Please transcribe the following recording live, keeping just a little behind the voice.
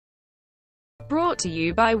Brought to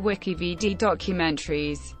you by WikiVidi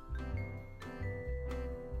Documentaries.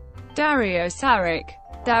 Dario Šarić.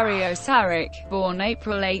 Dario Šarić, born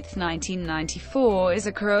April 8, 1994, is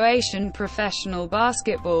a Croatian professional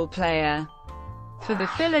basketball player for the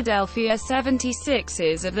Philadelphia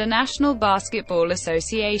 76ers of the National Basketball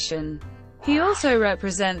Association. He also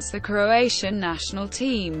represents the Croatian national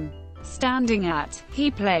team. Standing at,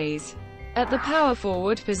 he plays at the power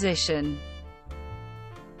forward position.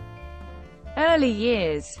 Early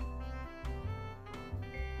years.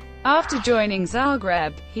 After joining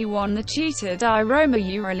Zagreb, he won the Cheetah Roma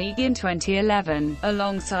EuroLeague in 2011,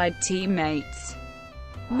 alongside teammates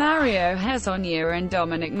Mario Hezonja and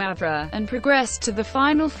Dominic Mavra, and progressed to the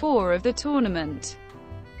Final Four of the tournament,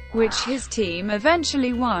 which his team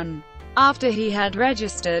eventually won, after he had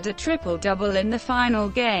registered a triple-double in the final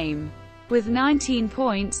game, with 19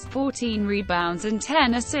 points, 14 rebounds and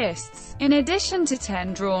 10 assists, in addition to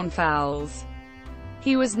 10 drawn fouls.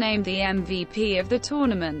 He was named the MVP of the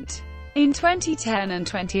tournament. In 2010 and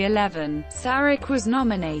 2011, Šarić was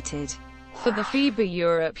nominated for the FIBA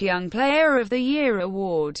Europe Young Player of the Year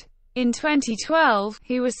award. In 2012,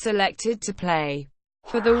 he was selected to play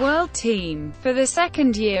for the World Team, for the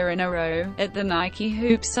second year in a row, at the Nike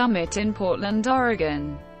Hoop Summit in Portland,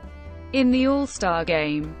 Oregon. In the All-Star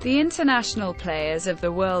Game, the international players of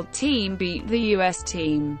the World Team beat the U.S.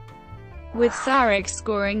 team, with Šarić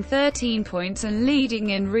scoring 13 points and leading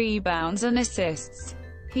in rebounds and assists.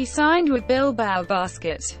 He signed with Bilbao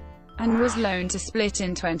Basket and was loaned to Split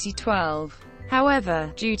in 2012.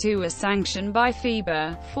 However, due to a sanction by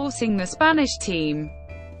FIBA, forcing the Spanish team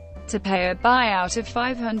to pay a buyout of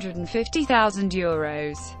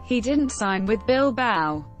 €550,000, he didn't sign with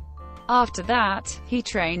Bilbao. After that, he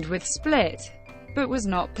trained with Split, but was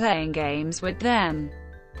not playing games with them.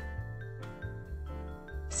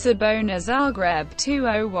 Cibona Zagreb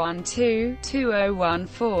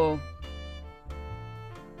 2012-2014.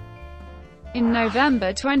 In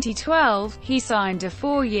November 2012, he signed a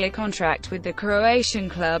 4-year contract with the Croatian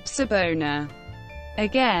club Cibona.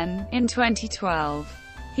 Again, in 2012,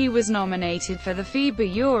 he was nominated for the FIBA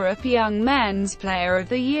Europe Young Men's Player of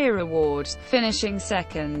the Year award, finishing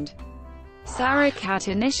second. Šarić had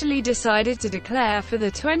initially decided to declare for the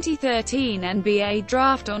 2013 NBA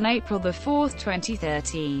draft on April 4,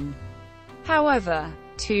 2013. However,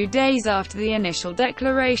 2 days after the initial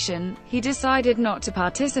declaration, he decided not to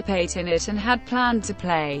participate in it and had planned to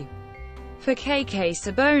play for KK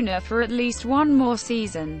Cibona for at least one more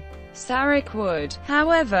season. Šarić would,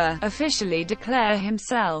 however, officially declare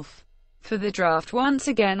himself for the draft once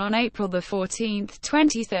again on April 14,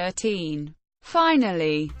 2013.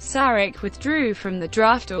 Finally, Šarić withdrew from the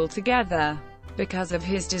draft altogether, because of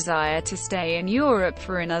his desire to stay in Europe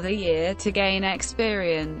for another year to gain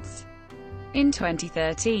experience. In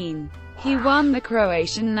 2013, he won the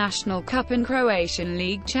Croatian National Cup and Croatian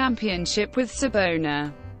League Championship with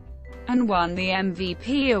Cibona, and won the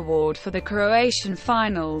MVP award for the Croatian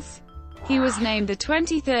finals. He was named the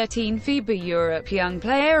 2013 FIBA Europe Young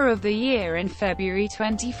Player of the Year in February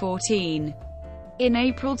 2014. In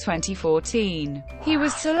April 2014, he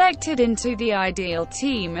was selected into the ideal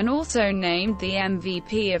team and also named the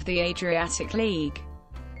MVP of the Adriatic League,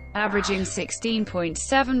 averaging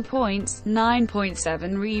 16.7 points,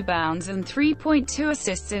 9.7 rebounds and 3.2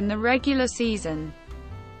 assists in the regular season.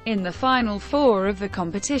 In the Final Four of the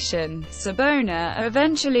competition, Cibona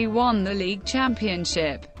eventually won the league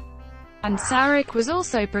championship, and Šarić was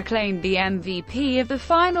also proclaimed the MVP of the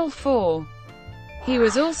Final Four. He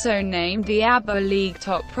was also named the ABA League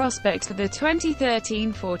top prospect for the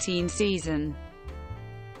 2013-14 season.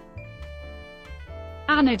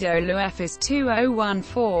 Anadolu Efes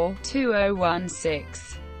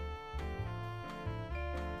 2014-2016.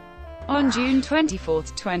 On June 24,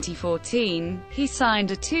 2014, he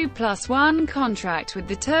signed a 2+1 contract with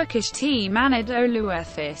the Turkish team Anadolu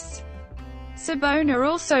Efes. Cibona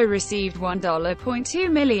also received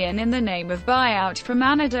 $1.2 million in the name of buyout from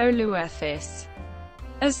Anadolu Efes,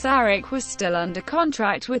 as Šarić was still under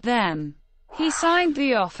contract with them. He signed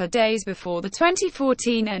the offer days before the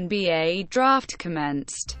 2014 NBA draft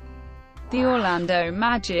commenced. The Orlando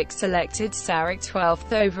Magic selected Šarić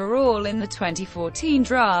 12th overall in the 2014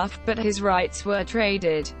 draft, but his rights were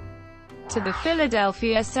traded to the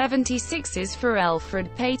Philadelphia 76ers for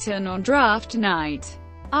Elfrid Payton on draft night.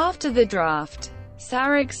 After the draft,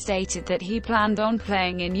 Šarić stated that he planned on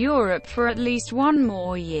playing in Europe for at least one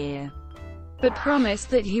more year, but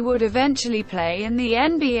promised that he would eventually play in the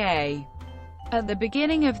NBA. At the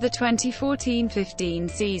beginning of the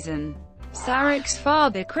 2014-15 season, Šarić's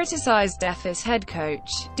father criticized Efes head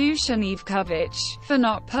coach, Dusan Ivković, for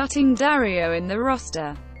not putting Dario in the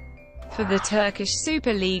roster. for the Turkish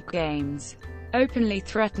Super League games, openly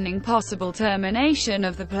threatening possible termination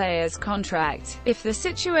of the player's contract if the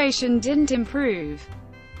situation didn't improve.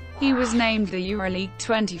 He was named the EuroLeague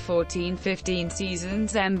 2014-15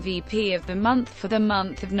 season's MVP of the month for the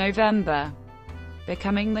month of November,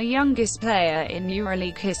 becoming the youngest player in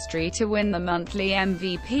EuroLeague history to win the monthly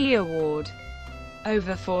MVP award.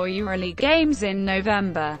 Over 4 EuroLeague games in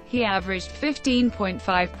November, he averaged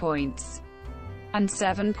 15.5 points and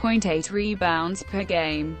 7.8 rebounds per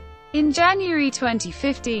game. In January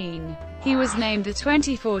 2015, he was named the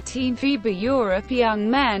 2014 FIBA Europe Young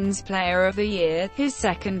Men's Player of the Year, his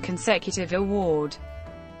second consecutive award.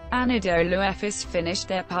 Anadolu Efes finished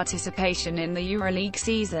their participation in the EuroLeague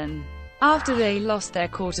season after they lost their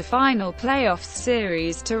quarter-final playoff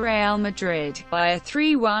series to Real Madrid by a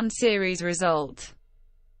 3-1 series result.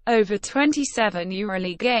 Over 27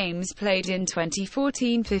 EuroLeague games played in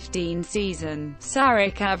 2014-15 season,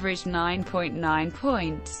 Šarić averaged 9.9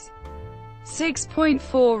 points,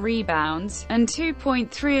 6.4 rebounds, and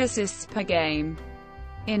 2.3 assists per game.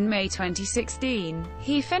 In May 2016,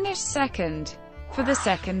 he finished second, for the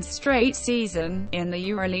second straight season, in the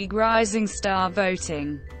EuroLeague Rising Star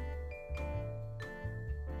voting.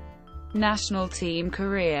 National team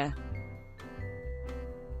career.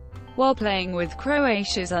 While playing with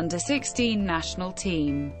Croatia's under-16 national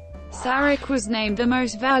team, Šarić was named the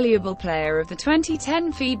most valuable player of the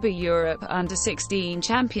 2010 FIBA Europe Under-16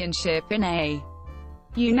 Championship in a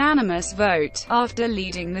unanimous vote, after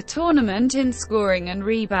leading the tournament in scoring and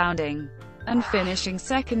rebounding, and finishing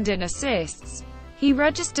second in assists. He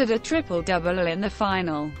registered a triple-double in the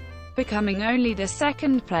final, becoming only the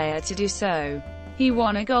second player to do so. He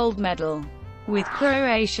won a gold medal with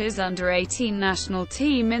Croatia's under-18 national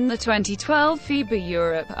team in the 2012 FIBA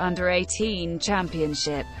Europe Under-18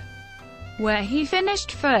 Championship, where he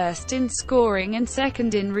finished first in scoring and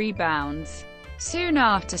second in rebounds, soon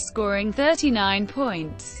after scoring 39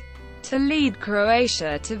 points to lead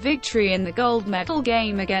Croatia to victory in the gold medal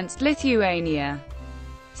game against Lithuania.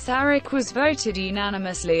 Šarić was voted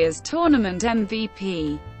unanimously as tournament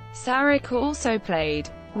MVP. Šarić also played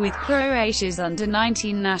with Croatia's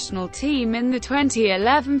under-19 national team in the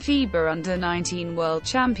 2011 FIBA Under-19 World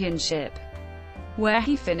Championship, where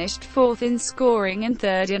he finished fourth in scoring and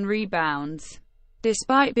third in rebounds.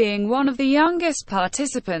 Despite being one of the youngest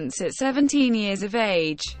participants at 17 years of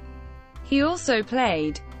age, he also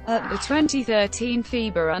played at the 2013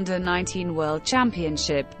 FIBA Under-19 World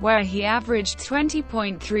Championship, where he averaged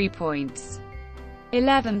 20.3 points,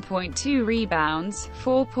 11.2 rebounds,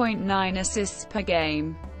 4.9 assists per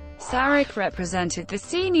game. Šarić represented the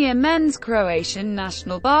senior men's Croatian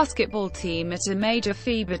national basketball team at a major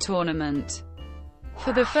FIBA tournament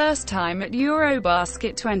for the first time at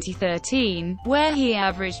Eurobasket 2013, where he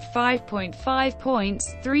averaged 5.5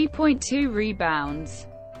 points, 3.2 rebounds,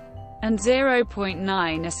 and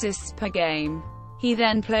 0.9 assists per game. He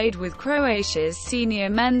then played with Croatia's senior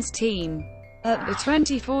men's team at the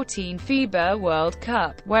 2014 FIBA World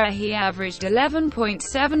Cup, where he averaged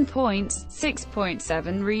 11.7 points,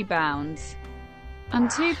 6.7 rebounds, and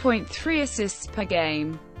 2.3 assists per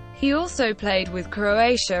game. He also played with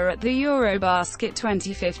Croatia at the Eurobasket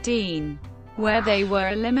 2015, where they were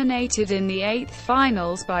eliminated in the eighth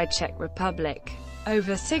finals by Czech Republic.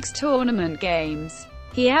 Over 6 tournament games,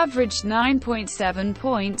 he averaged 9.7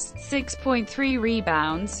 points, 6.3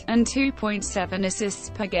 rebounds, and 2.7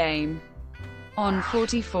 assists per game, on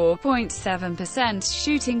 44.7%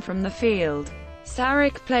 shooting from the field.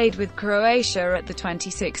 Šarić played with Croatia at the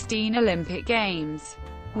 2016 Olympic Games,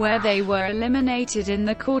 where they were eliminated in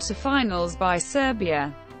the quarter-finals by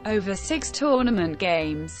Serbia. Over 6 tournament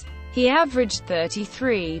games, he averaged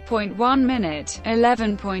 33.1 minutes,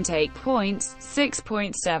 11.8 points,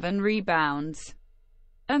 6.7 rebounds,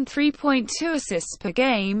 and 3.2 assists per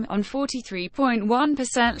game, on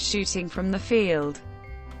 43.1% shooting from the field.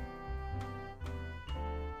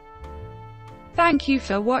 Thank you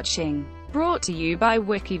for watching. Brought to you by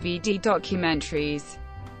WikiVidi Documentaries.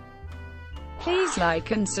 Please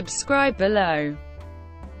like and subscribe below.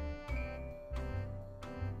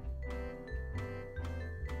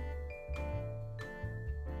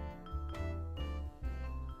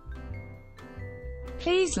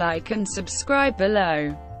 Please like and subscribe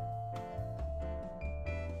below.